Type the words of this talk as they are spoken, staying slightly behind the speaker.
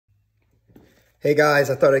Hey guys,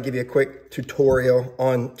 I thought I'd give you a quick tutorial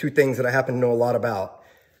on two things that I happen to know a lot about.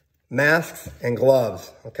 Masks and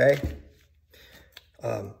gloves, okay?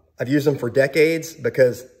 I've used them for decades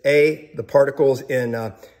because the particles in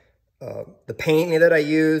the paint that I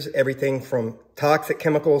use, everything from toxic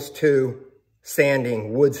chemicals to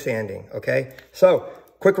sanding, wood sanding, okay? So,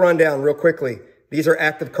 quick rundown real quickly. These are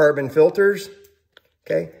active carbon filters,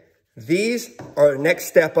 okay? These are the next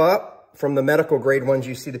step up from the medical grade ones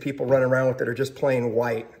you see the people running around with that are just plain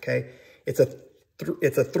white, okay? It's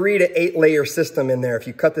a 3 to 8 layer system in there. If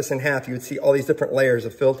you cut this in half, you would see all these different layers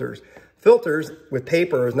of filters. Filters with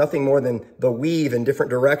paper is nothing more than the weave in different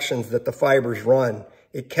directions that the fibers run.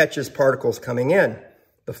 It catches particles coming in.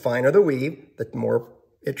 The finer the weave, the more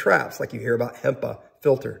it traps, like you hear about HEPA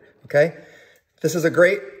filter, okay? This is a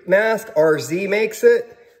great mask. RZ makes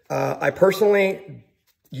it. I personally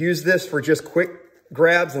use this for just quick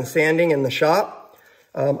grabs and sanding in the shop.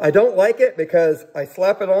 I don't like it because I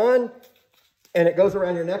slap it on and it goes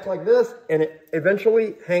around your neck like this and it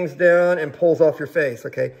eventually hangs down and pulls off your face,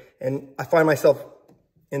 okay? And I find myself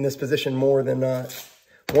in this position more than not.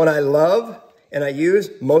 One I love and I use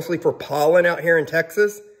mostly for pollen out here in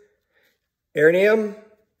Texas, Airnium,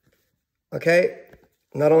 okay?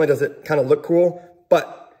 Not only does it kind of look cool,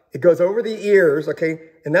 but it goes over the ears, okay?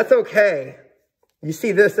 And that's okay. You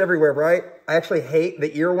see this everywhere, right? I actually hate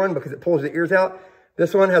the ear one because it pulls the ears out.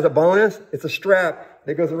 This one has a bonus. It's a strap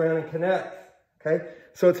that goes around and connects, okay?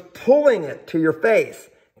 So it's pulling it to your face,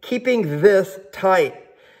 keeping this tight.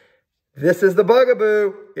 This is the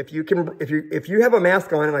bugaboo. If you have a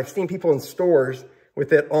mask on, and I've seen people in stores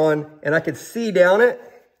with it on, and I could see down it,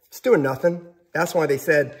 it's doing nothing. That's why they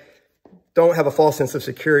said, don't have a false sense of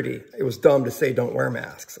security. It was dumb to say don't wear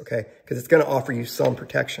masks, okay? Because it's going to offer you some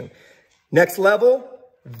protection. Next level,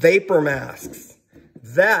 vapor masks.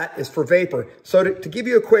 That is for vapor. So to give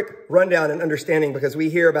you a quick rundown and understanding, because we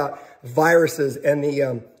hear about viruses and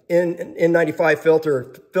the N95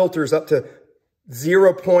 filters up to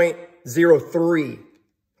 0.03.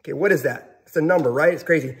 Okay, what is that? It's a number, right? It's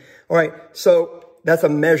crazy. All right, so that's a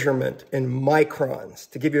measurement in microns.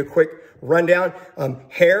 To give you a quick rundown,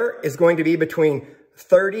 hair is going to be between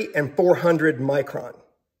 30 and 400 micron.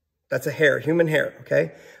 That's a hair, human hair,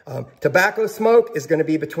 okay? Tobacco smoke is going to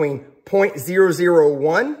be between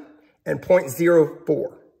 0.001 and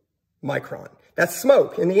 0.04 micron. That's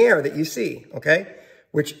smoke in the air that you see, okay?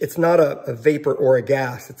 Which it's not a vapor or a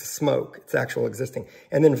gas, it's a smoke. It's actual existing.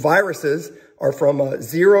 And then viruses are from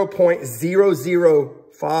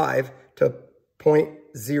 0.005 to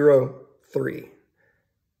 0.03.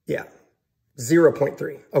 Yeah,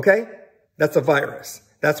 0.3, okay? That's a virus.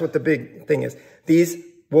 That's what the big thing is. These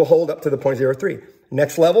will hold up to the 0.03.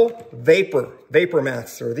 Next level, vapor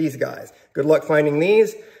masks are these guys. Good luck finding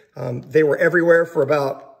these. They were everywhere for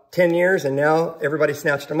about 10 years and now everybody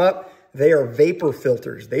snatched them up. They are vapor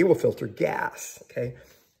filters. They will filter gas, okay?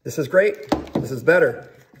 This is great. This is better.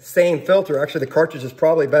 Same filter. Actually, the cartridge is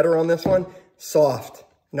probably better on this one. Soft,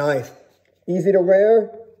 nice, easy to wear.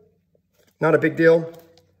 Not a big deal.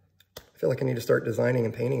 I feel like I need to start designing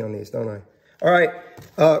and painting on these, don't I? All right,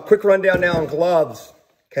 quick rundown now on gloves,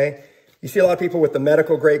 okay? You see a lot of people with the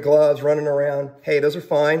medical grade gloves running around. Hey, those are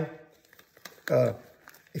fine.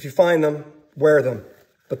 If you find them, wear them,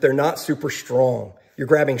 but they're not super strong. You're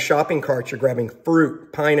grabbing shopping carts, you're grabbing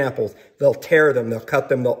fruit, pineapples. They'll tear them, they'll cut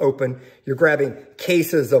them, they'll open. You're grabbing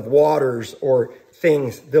cases of waters or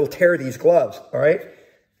things. They'll tear these gloves, all right?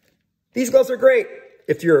 These gloves are great.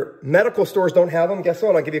 If your medical stores don't have them, guess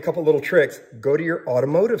what? I'll give you a couple little tricks. Go to your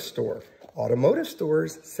automotive store. Automotive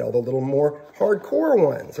stores sell the little more hardcore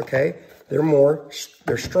ones, okay?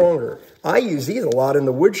 They're stronger. I use these a lot in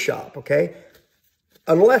the wood shop, okay?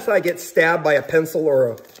 Unless I get stabbed by a pencil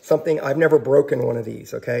or something, I've never broken one of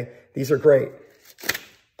these, okay? These are great.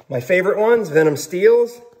 My favorite ones, Venom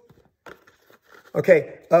Steels.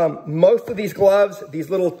 Okay, most of these gloves, these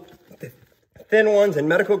little thin ones and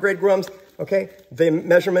medical grade gloves, okay? The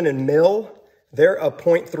measurement in mil, they're a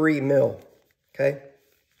 0.3 mil, okay?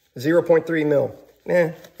 0.3 mil.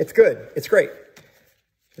 It's good. It's great.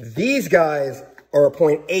 These guys are a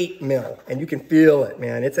 0.8 mil, and you can feel it,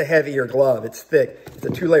 man. It's a heavier glove. It's thick. It's a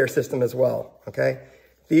 2-layer system as well, okay?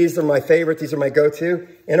 These are my favorites. These are my go-to.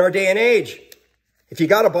 In our day and age, if you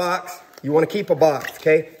got a box, you want to keep a box,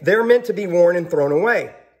 okay? They're meant to be worn and thrown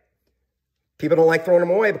away. People don't like throwing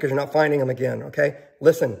them away because you're not finding them again, okay?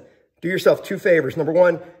 Listen, do yourself 2 favors. Number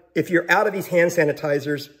 1, if you're out of these hand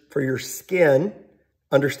sanitizers for your skin,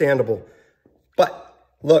 understandable. But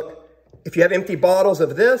look, if you have empty bottles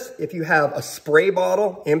of this, if you have a spray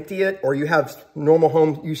bottle, empty it, or you have normal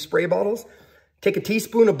home use spray bottles, take a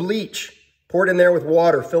teaspoon of bleach, Pour it in there with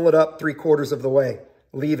water. Fill it up 3/4 of the way.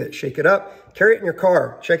 Leave it. Shake it up. Carry it in your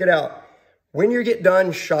car. Check it out. When you get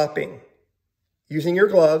done shopping, using your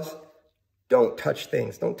gloves, don't touch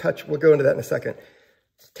things. Don't touch. We'll go into that in a second.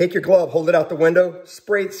 Take your glove, hold it out the window,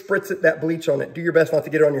 spritz it, that bleach on it. Do your best not to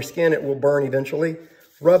get it on your skin. It will burn eventually.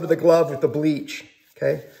 Rub the glove with the bleach,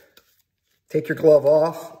 okay? Take your glove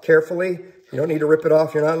off carefully. You don't need to rip it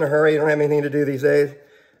off. You're not in a hurry. You don't have anything to do these days.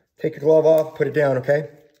 Take your glove off, put it down, okay?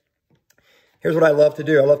 Here's what I love to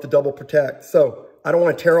do. I love to double protect. So I don't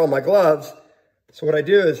want to tear all my gloves. So what I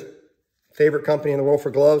do is, favorite company in the world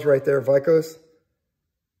for gloves right there, Vicos.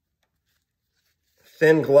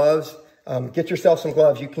 Thin gloves. Get yourself some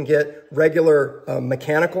gloves. You can get regular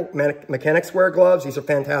mechanics wear gloves. These are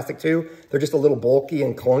fantastic too. They're just a little bulky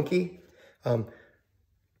and clunky.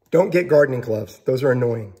 Don't get gardening gloves. Those are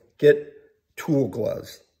annoying. Get tool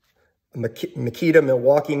gloves. Makita,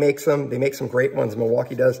 Milwaukee makes them. They make some great ones.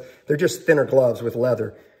 Milwaukee does. They're just thinner gloves with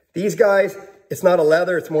leather. These guys, it's not a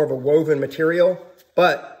leather. It's more of a woven material.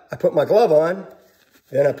 But I put my glove on.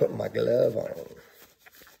 Then I put my glove on.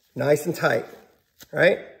 Nice and tight.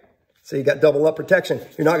 Right? So you got double up protection.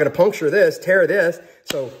 You're not going to puncture this, tear this.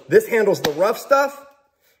 So this handles the rough stuff,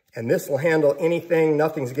 and this will handle anything.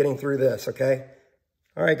 Nothing's getting through this, okay?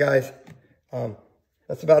 All right, guys.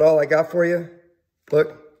 That's about all I got for you.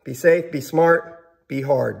 Look, be safe, be smart, be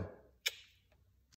hard.